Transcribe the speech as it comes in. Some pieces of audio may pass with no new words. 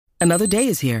Another day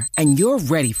is here, and you're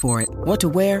ready for it. What to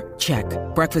wear? Check.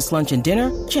 Breakfast, lunch, and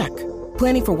dinner? Check.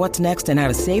 Planning for what's next and how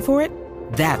to save for it?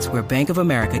 That's where Bank of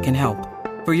America can help.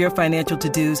 For your financial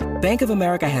to-dos, Bank of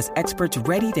America has experts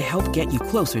ready to help get you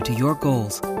closer to your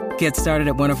goals. Get started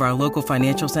at one of our local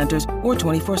financial centers or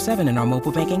 24/7 in our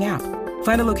mobile banking app.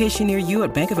 Find a location near you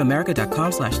at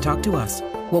bankofamerica.com/talktous.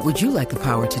 What would you like the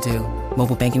power to do?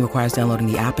 Mobile banking requires downloading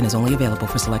the app and is only available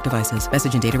for select devices.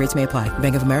 Message and data rates may apply.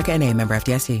 Bank of America N.A., member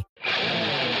FDIC.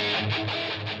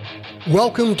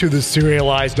 Welcome to the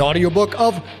serialized audiobook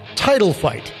of Title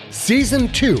Fight, Season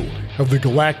 2 of the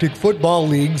Galactic Football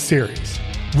League series.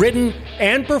 Written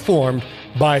and performed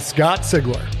by Scott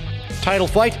Sigler. Title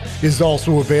Fight is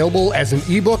also available as an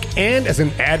ebook and as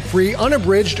an ad-free,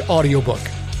 unabridged audiobook.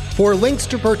 For links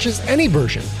to purchase any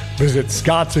version, visit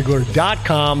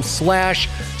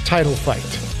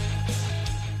scottsigler.com/titlefight.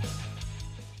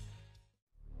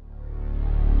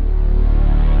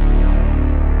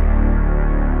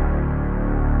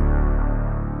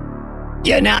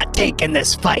 You're not taking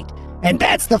this fight, and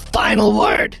that's the final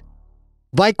word.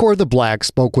 Vicor the Black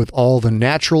spoke with all the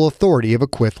natural authority of a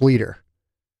Quyth leader.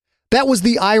 That was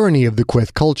the irony of the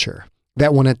Quyth culture,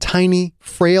 that when a tiny,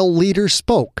 frail leader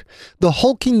spoke, the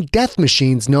hulking death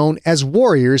machines known as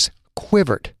warriors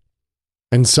quivered.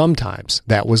 And sometimes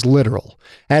that was literal,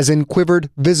 as in quivered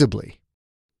visibly.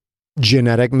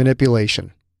 Genetic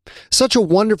manipulation. Such a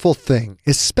wonderful thing,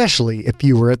 especially if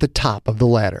you were at the top of the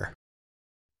ladder.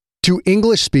 To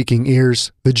English-speaking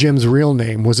ears, the Jim's real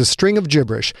name was a string of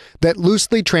gibberish that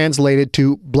loosely translated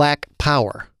to Black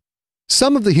Power.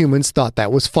 Some of the humans thought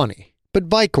that was funny, but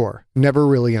Vicor never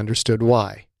really understood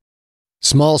why.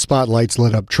 Small spotlights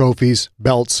lit up trophies,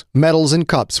 belts, medals, and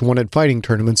cups won at fighting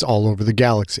tournaments all over the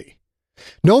galaxy.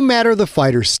 No matter the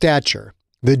fighter's stature,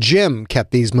 the Jim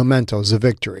kept these mementos of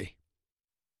victory.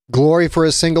 Glory for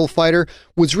a single fighter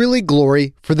was really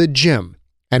glory for the Jim,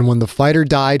 and when the fighter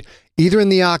died, either in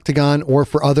the octagon or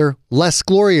for other, less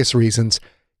glorious reasons,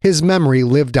 his memory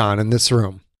lived on in this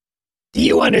room. Do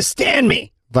you understand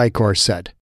me? Vicor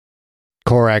said.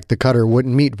 Korak the Cutter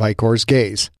wouldn't meet Vicor's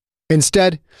gaze.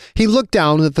 Instead, he looked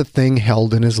down at the thing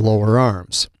held in his lower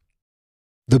arms.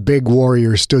 The big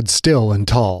warrior stood still and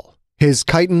tall, his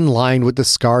chitin lined with the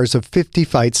scars of 50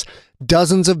 fights,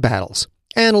 dozens of battles,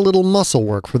 and a little muscle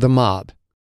work for the mob.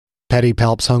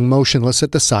 Pedipalps hung motionless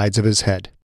at the sides of his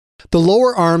head. The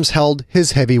lower arms held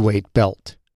his heavyweight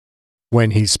belt.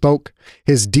 When he spoke,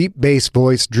 his deep bass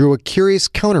voice drew a curious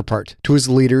counterpart to his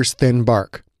leader's thin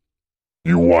bark.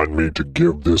 You want me to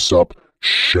give this up,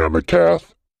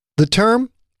 Shamakath? The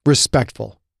term,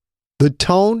 respectful. The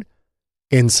tone,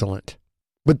 insolent.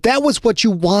 But that was what you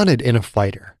wanted in a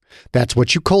fighter. That's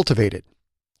what you cultivated.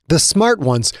 The smart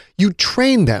ones, you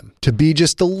trained them to be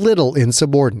just a little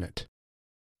insubordinate.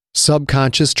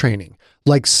 Subconscious training,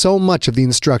 like so much of the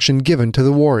instruction given to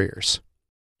the warriors.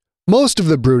 Most of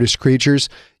the brutish creatures,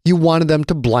 you wanted them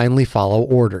to blindly follow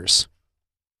orders.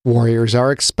 Warriors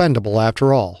are expendable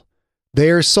after all. They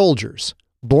are soldiers,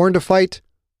 born to fight,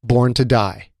 born to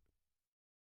die.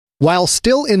 While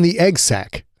still in the egg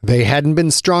sac, they hadn't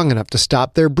been strong enough to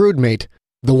stop their broodmate,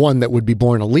 the one that would be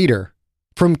born a leader,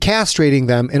 from castrating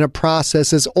them in a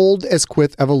process as old as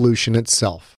Quyth evolution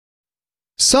itself.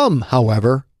 Some,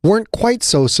 however, weren't quite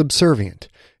so subservient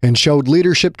and showed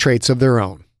leadership traits of their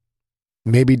own.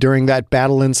 Maybe during that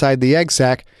battle inside the egg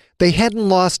sac, they hadn't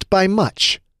lost by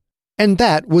much. And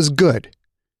that was good.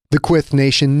 The Quyth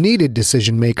nation needed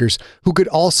decision makers who could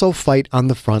also fight on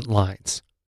the front lines.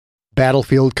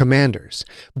 Battlefield commanders,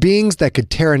 beings that could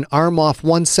tear an arm off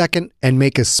 1 second and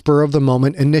make a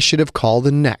spur-of-the-moment initiative call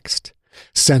the next,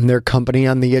 send their company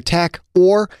on the attack,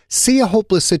 or see a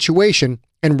hopeless situation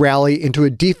and rally into a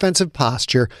defensive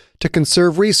posture to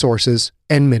conserve resources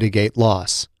and mitigate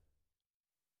loss.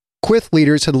 Quyth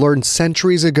leaders had learned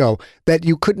centuries ago that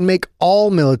you couldn't make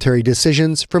all military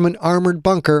decisions from an armored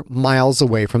bunker miles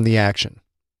away from the action.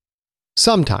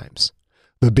 Sometimes,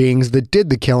 the beings that did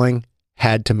the killing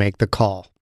had to make the call.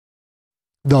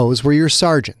 Those were your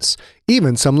sergeants,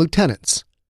 even some lieutenants,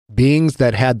 beings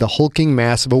that had the hulking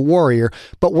mass of a warrior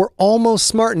but were almost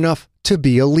smart enough to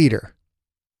be a leader.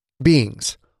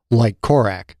 Beings like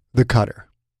Korak the Cutter.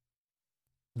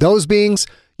 Those beings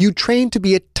you trained to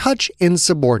be a touch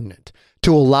insubordinate,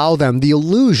 to allow them the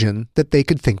illusion that they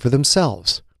could think for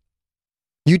themselves.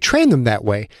 You trained them that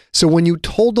way, so when you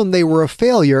told them they were a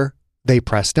failure, they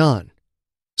pressed on.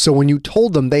 So when you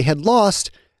told them they had lost,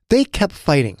 they kept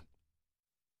fighting.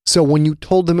 So when you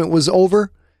told them it was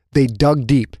over, they dug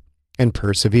deep and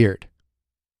persevered.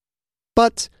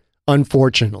 But,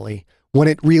 unfortunately, when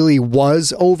it really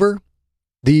was over,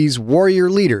 these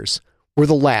warrior leaders were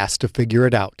the last to figure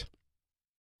it out.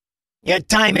 Your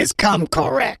time has come,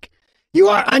 Korek. You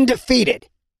are undefeated.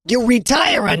 You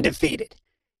retire undefeated.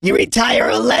 You retire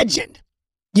a legend.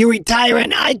 You retire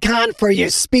an icon for your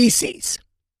species.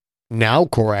 Now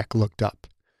Korek looked up,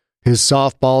 his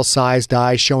softball-sized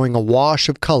eyes showing a wash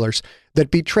of colors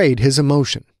that betrayed his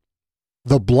emotion.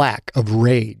 The black of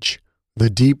rage, the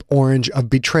deep orange of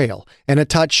betrayal, and a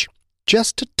touch,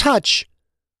 just a touch,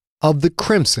 of the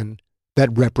crimson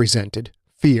that represented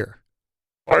fear.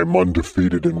 I'm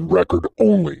undefeated in record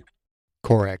only,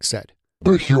 Korek said.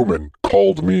 The human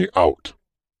called me out.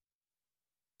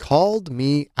 Called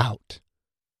me out.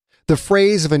 The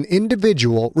phrase of an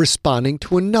individual responding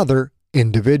to another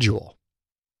individual.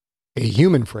 A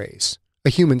human phrase, a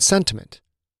human sentiment.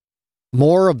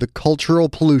 More of the cultural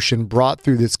pollution brought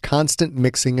through this constant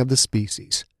mixing of the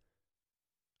species.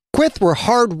 Quyth were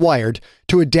hardwired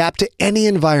to adapt to any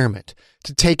environment,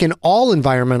 to take in all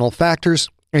environmental factors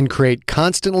and create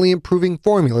constantly improving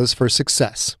formulas for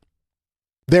success.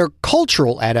 Their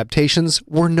cultural adaptations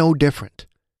were no different.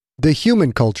 The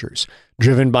human cultures,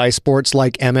 driven by sports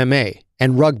like MMA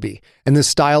and rugby and the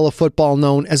style of football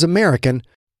known as American,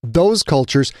 those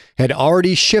cultures had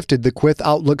already shifted the Quyth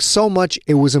outlook so much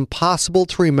it was impossible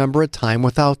to remember a time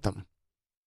without them.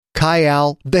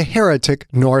 Kyle, the heretic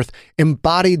North,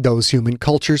 embodied those human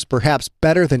cultures perhaps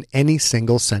better than any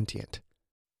single sentient.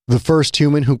 The first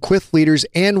human who Quyth leaders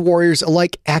and warriors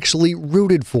alike actually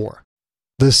rooted for.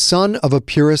 The son of a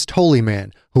purist holy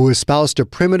man who espoused a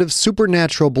primitive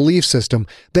supernatural belief system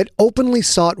that openly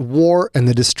sought war and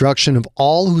the destruction of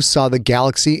all who saw the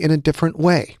galaxy in a different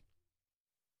way.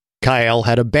 Kyle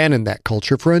had abandoned that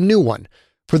culture for a new one,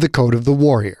 for the code of the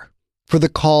warrior, for the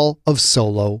call of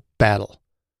solo battle.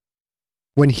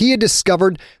 When he had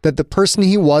discovered that the person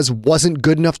he was wasn't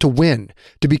good enough to win,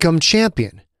 to become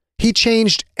champion, he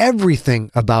changed everything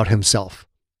about himself.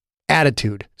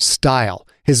 Attitude, style,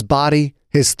 his body,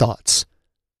 his thoughts.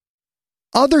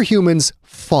 Other humans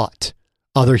fought.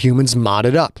 Other humans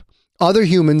modded up. Other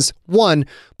humans won,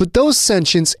 but those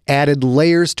sentients added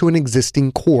layers to an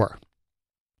existing core.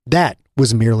 That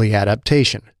was merely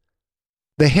adaptation.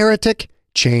 The heretic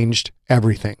changed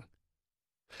everything.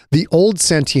 The old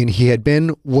sentient he had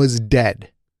been was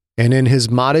dead, and in his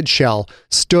modded shell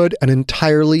stood an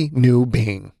entirely new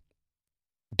being.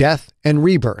 Death and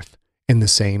rebirth in the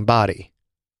same body.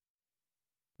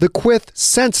 The Quyth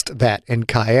sensed that in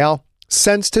Kyle,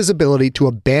 sensed his ability to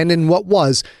abandon what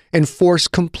was and force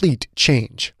complete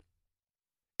change.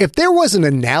 If there was an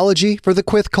analogy for the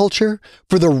Quyth culture,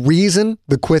 for the reason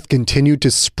the Quyth continued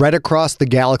to spread across the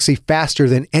galaxy faster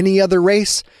than any other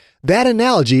race, that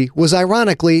analogy was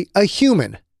ironically a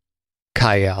human,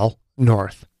 Kyle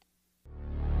North.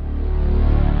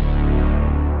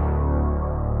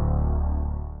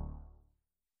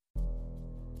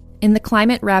 In the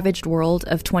climate-ravaged world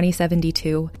of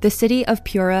 2072, the city of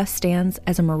Pura stands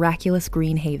as a miraculous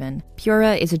green haven.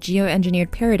 Pura is a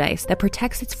geoengineered paradise that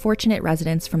protects its fortunate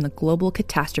residents from the global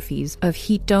catastrophes of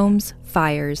heat domes,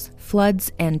 fires,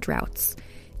 floods, and droughts.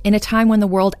 In a time when the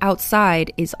world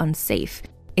outside is unsafe,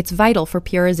 it's vital for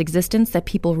Pura's existence that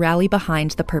people rally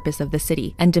behind the purpose of the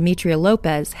city, and Demetria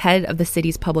Lopez, head of the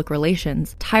city's public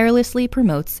relations, tirelessly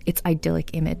promotes its idyllic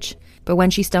image. But when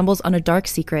she stumbles on a dark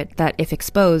secret that, if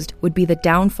exposed, would be the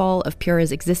downfall of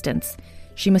Pura's existence,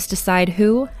 she must decide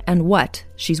who and what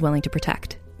she's willing to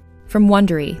protect. From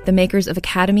Wondery, the makers of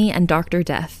Academy and Dr.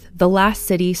 Death, The Last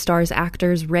City stars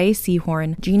actors Ray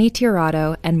Seahorn, Jeannie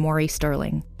Tirado, and Maury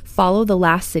Sterling. Follow The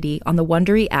Last City on the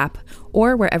Wondery app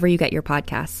or wherever you get your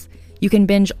podcasts. You can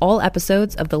binge all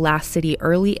episodes of The Last City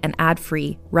early and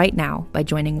ad-free right now by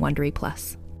joining Wondery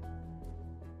Plus.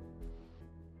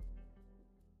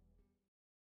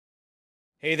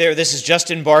 Hey there, this is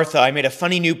Justin Bartha. I made a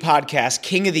funny new podcast,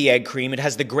 King of the Egg Cream. It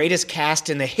has the greatest cast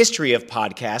in the history of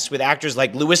podcasts with actors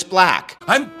like Louis Black,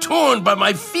 I'm torn by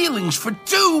my feelings for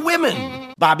two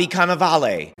women. Bobby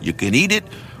Cannavale, You can eat it,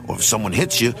 or if someone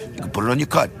hits you, you can put it on your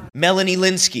cut. Melanie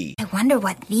Linsky, I wonder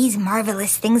what these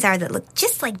marvelous things are that look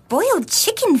just like boiled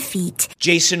chicken feet.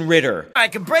 Jason Ritter, I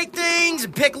can break things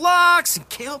and pick locks and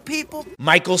kill people.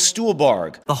 Michael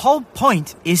Stuhlbarg, The whole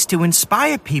point is to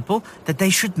inspire people that they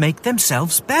should make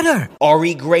themselves better.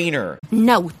 Ari Grainer,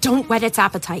 No, don't whet its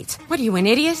appetite. What are you, an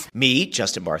idiot? me,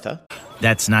 Justin Bartha,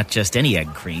 That's not just any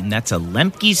egg cream, that's a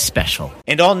Lemke's special.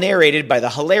 and all narrated by the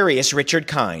hilarious Richard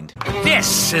Kind.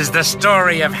 This is the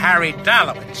story of Harry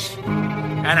Dalowitz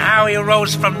and how he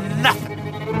rose from nothing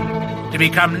to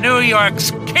become New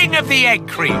York's King of the Egg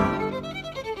Cream.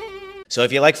 So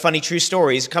if you like funny true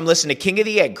stories, come listen to King of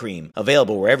the Egg Cream,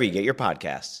 available wherever you get your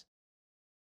podcasts.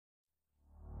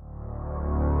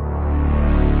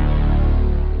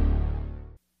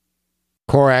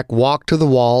 Korak walked to the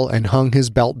wall and hung his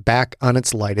belt back on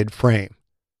its lighted frame.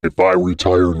 If I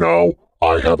retire now,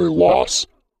 I have a loss.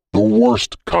 The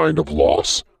worst kind of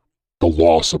loss. The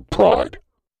loss of pride.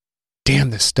 Damn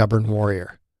this stubborn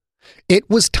warrior. It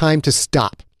was time to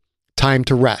stop. Time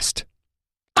to rest.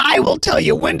 I will tell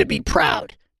you when to be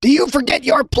proud. Do you forget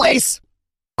your place?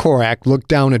 Korak looked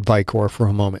down at Vicor for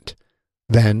a moment,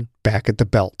 then back at the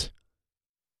belt.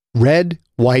 Red,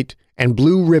 white, and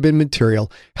blue ribbon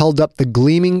material held up the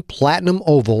gleaming platinum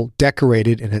oval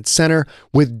decorated in its center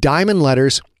with diamond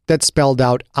letters that spelled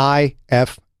out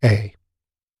IFA.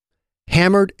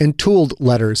 Hammered and tooled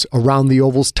letters around the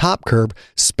oval's top curve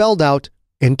spelled out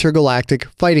Intergalactic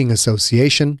Fighting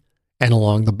Association, and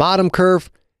along the bottom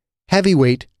curve,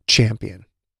 Heavyweight Champion.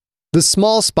 The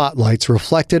small spotlights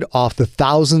reflected off the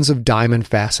thousands of diamond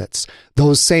facets,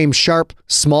 those same sharp,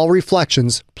 small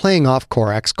reflections playing off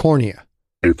Korak's cornea.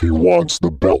 If he wants the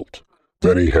belt,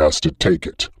 then he has to take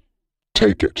it.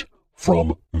 Take it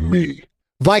from me.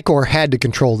 Vicor had to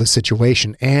control the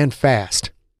situation, and fast.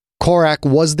 Korak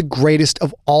was the greatest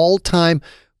of all time,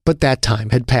 but that time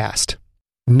had passed.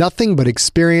 Nothing but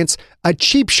experience, a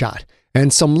cheap shot,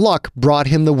 and some luck brought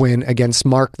him the win against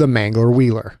Mark the Mangler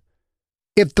Wheeler.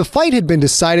 If the fight had been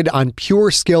decided on pure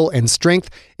skill and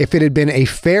strength, if it had been a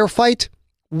fair fight,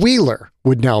 Wheeler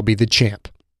would now be the champ.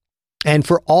 And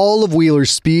for all of Wheeler's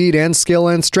speed and skill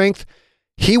and strength,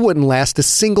 he wouldn't last a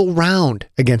single round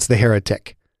against the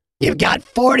heretic. You've got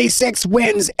 46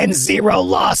 wins and 0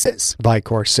 losses,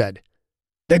 Vicor said.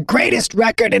 The greatest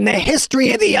record in the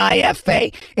history of the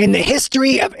IFA, in the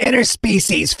history of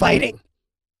interspecies fighting.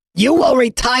 You will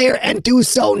retire and do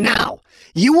so now.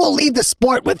 You will leave the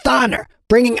sport with honor,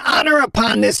 bringing honor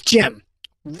upon this gym.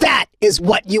 That is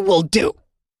what you will do.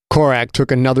 Korak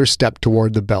took another step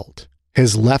toward the belt,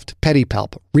 his left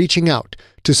pedipalp reaching out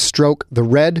to stroke the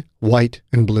red, white,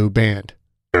 and blue band.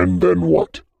 And then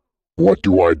what? What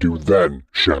do I do then,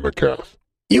 Shamakath?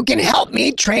 You can help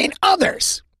me train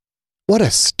others. What a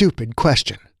stupid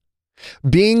question.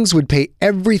 Beings would pay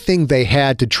everything they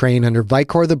had to train under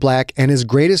Vicor the Black and his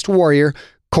greatest warrior,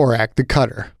 Korak the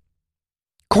Cutter.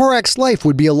 Korak's life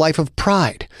would be a life of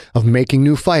pride, of making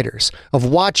new fighters, of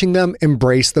watching them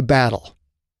embrace the battle.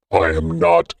 I am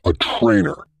not a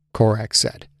trainer, Korak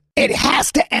said. It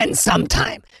has to end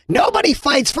sometime. Nobody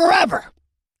fights forever.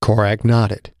 Korak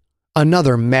nodded.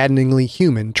 Another maddeningly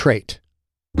human trait.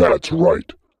 That's right.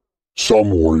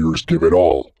 Some warriors give it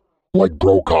all, like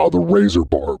Brokaw the Razor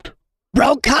Barbed.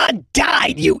 Brokaw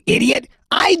died, you idiot!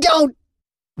 I don't...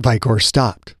 Vicor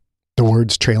stopped, the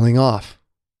words trailing off.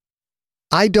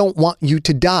 I don't want you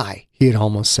to die, he had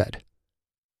almost said.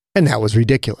 And that was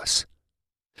ridiculous.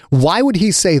 Why would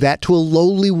he say that to a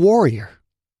lowly warrior?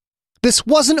 This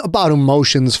wasn't about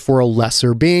emotions for a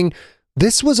lesser being.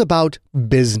 This was about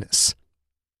business.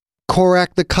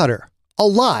 Korak the Cutter,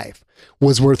 alive,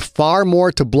 was worth far more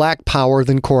to Black Power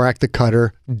than Korak the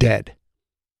Cutter, dead.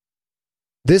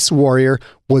 This warrior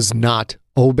was not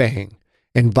obeying,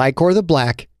 and Vicor the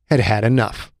Black had had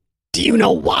enough. Do you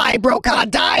know why Brokaw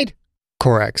died?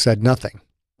 Korak said nothing.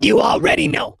 You already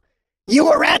know. You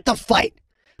were at the fight.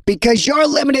 Because your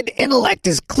limited intellect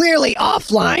is clearly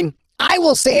offline, I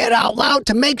will say it out loud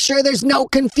to make sure there's no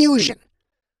confusion.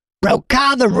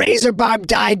 Brokaw the Razor Barb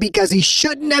died because he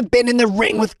shouldn't have been in the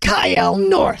ring with Kyle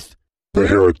North. The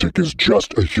heretic is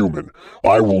just a human.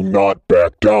 I will not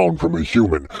back down from a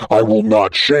human. I will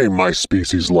not shame my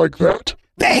species like that.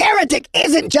 The heretic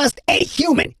isn't just a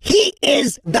human. He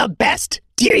is the best.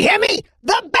 Do you hear me?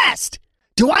 The best.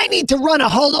 Do I need to run a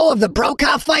holo of the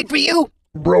Brokaw fight for you?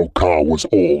 Brokaw was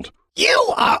old.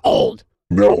 You are old.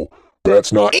 No,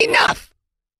 that's not... Enough!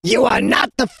 You are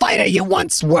not the fighter you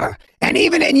once were, and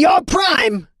even in your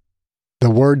prime... The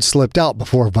words slipped out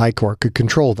before Vicor could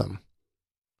control them.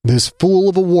 This fool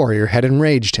of a warrior had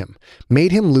enraged him,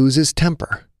 made him lose his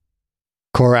temper.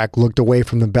 Korak looked away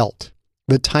from the belt,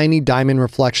 the tiny diamond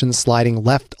reflections sliding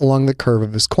left along the curve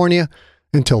of his cornea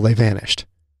until they vanished.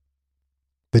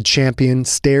 The champion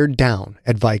stared down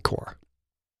at Vicor.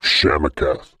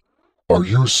 Shamakath, are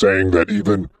you saying that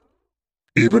even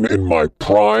in my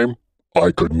prime,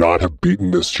 I could not have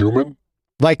beaten this human?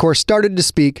 Vicor started to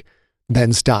speak,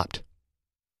 then stopped.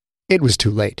 It was too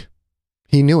late.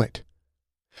 He knew it.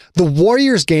 The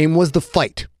warrior's game was the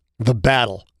fight, the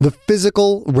battle, the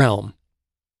physical realm.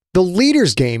 The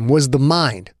leader's game was the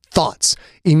mind, thoughts,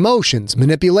 emotions,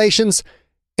 manipulations,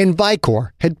 and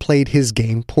Vicor had played his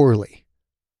game poorly.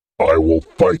 I will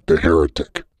fight the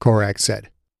heretic, Korak said.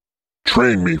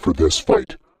 Train me for this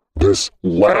fight, this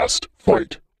last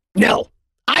fight. No,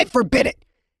 I forbid it.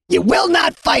 You will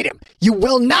not fight him. You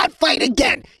will not fight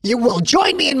again. You will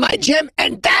join me in my gym,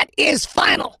 and that is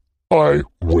final. I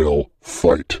will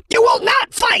fight. You will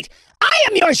not fight. I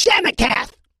am your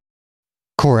Shamakath.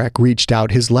 Korak reached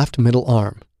out his left middle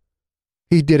arm.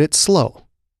 He did it slow,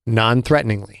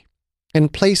 non-threateningly,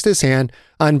 and placed his hand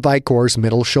on Vikor's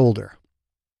middle shoulder.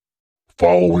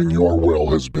 Following your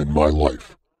will has been my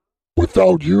life.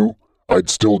 Without you, I'd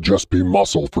still just be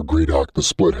muscle for Greedock the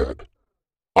Splithead.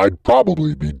 I'd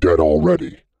probably be dead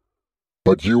already.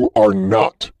 But you are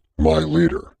not my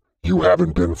leader. You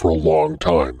haven't been for a long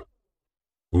time.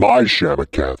 My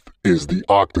Shamakath is the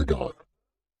Octagon.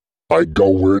 I go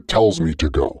where it tells me to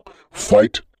go,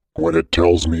 fight when it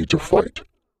tells me to fight.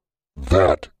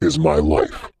 That is my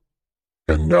life.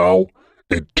 And now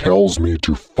it tells me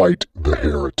to fight the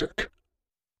heretic.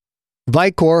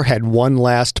 Vikor had one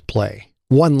last play,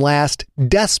 one last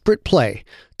desperate play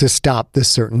to stop this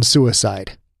certain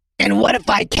suicide. And what if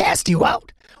I cast you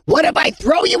out? What if I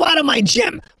throw you out of my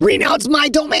gym, renounce my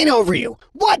domain over you?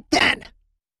 What then?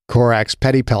 Korak's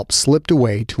pedipalp slipped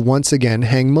away to once again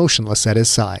hang motionless at his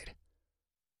side.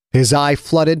 His eye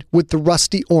flooded with the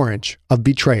rusty orange of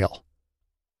betrayal.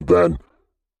 Then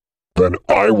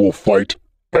I will fight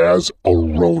as a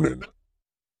Ronin.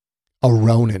 A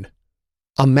Ronin.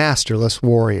 A masterless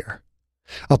warrior.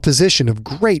 A position of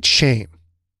great shame.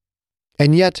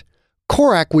 And yet,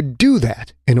 Korak would do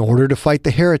that in order to fight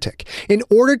the heretic, in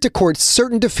order to court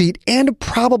certain defeat and a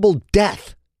probable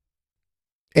death.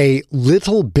 A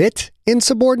little bit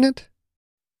insubordinate?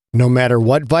 No matter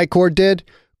what Vikor did,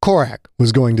 Korak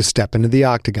was going to step into the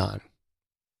octagon.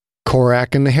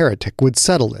 Korak and the heretic would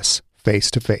settle this face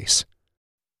to face.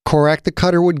 Korak the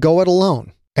Cutter would go it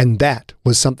alone, and that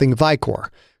was something Vikor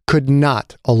could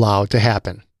not allow to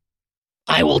happen.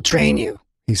 I will train you,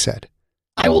 he said.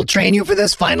 I will train you for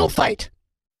this final fight.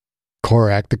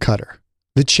 Korak the Cutter,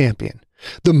 the champion,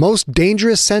 the most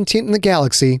dangerous sentient in the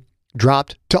galaxy,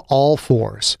 dropped to all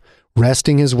fours,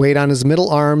 resting his weight on his middle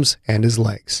arms and his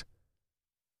legs.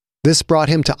 This brought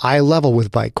him to eye level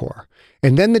with Vikor,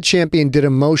 and then the champion did a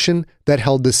motion that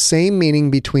held the same meaning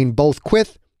between both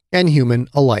Quyth and human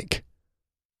alike.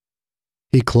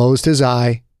 He closed his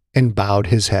eye and bowed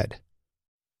his head.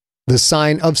 The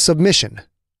sign of submission,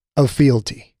 of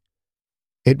fealty.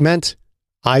 It meant,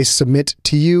 I submit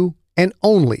to you and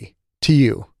only to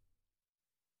you.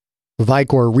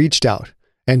 Vikor reached out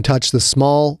and touched the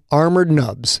small, armored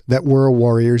nubs that were a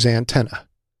warrior's antenna,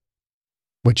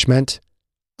 which meant,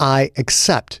 I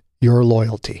accept your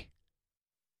loyalty.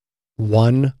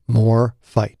 One more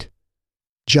fight.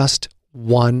 Just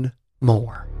one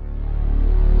more.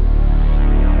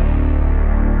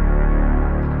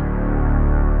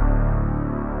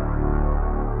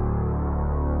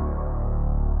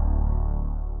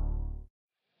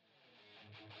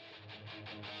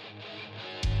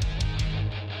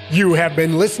 You have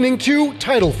been listening to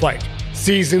Title Fight,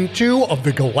 Season 2 of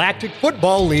the Galactic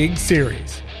Football League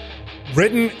series.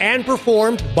 Written and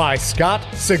performed by Scott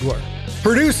Sigler.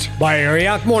 Produced by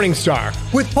Ariok Morningstar,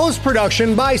 with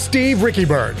post-production by Steve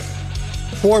Rickybird.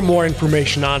 For more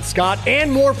information on Scott and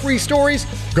more free stories,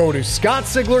 go to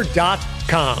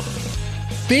scottsigler.com.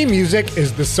 Theme music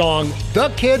is the song The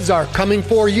Kids Are Coming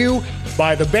For You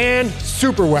by the band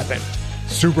Superweapon.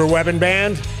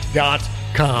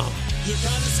 Superweaponband.com. You're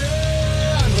trying to say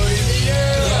I'm going in the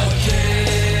air. The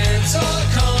kids are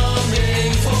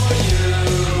coming for you.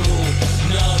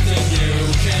 Nothing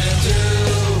you can do.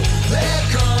 They're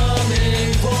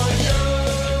coming for you.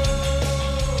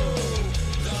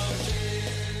 The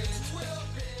kids will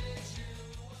pitch you.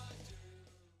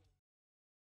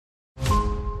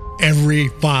 Every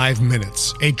 5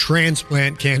 minutes, a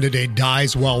transplant candidate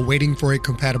dies while waiting for a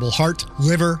compatible heart,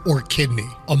 liver, or kidney.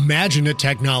 Imagine a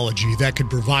technology that could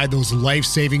provide those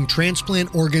life-saving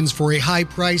transplant organs for a high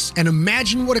price, and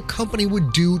imagine what a company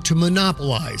would do to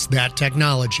monopolize that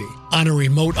technology. On a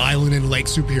remote island in Lake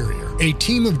Superior, a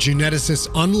team of geneticists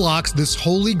unlocks this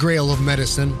holy grail of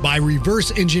medicine by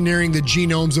reverse engineering the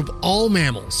genomes of all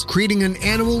mammals, creating an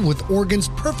animal with organs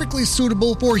perfectly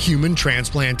suitable for human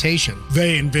transplantation.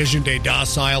 They envisioned a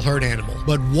docile herd animal,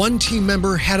 but one team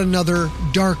member had another,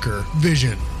 darker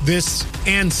vision. This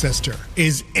ancestor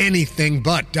is anything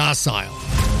but docile.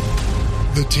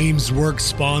 The team's work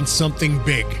spawned something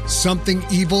big, something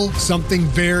evil, something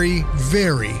very,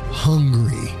 very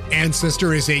hungry.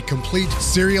 Ancestor is a complete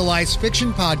serialized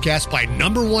fiction podcast by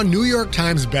 #1 New York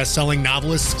Times bestselling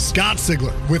novelist Scott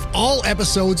Sigler, with all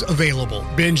episodes available.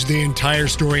 Binge the entire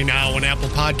story now on Apple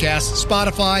Podcasts,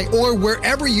 Spotify, or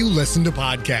wherever you listen to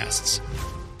podcasts.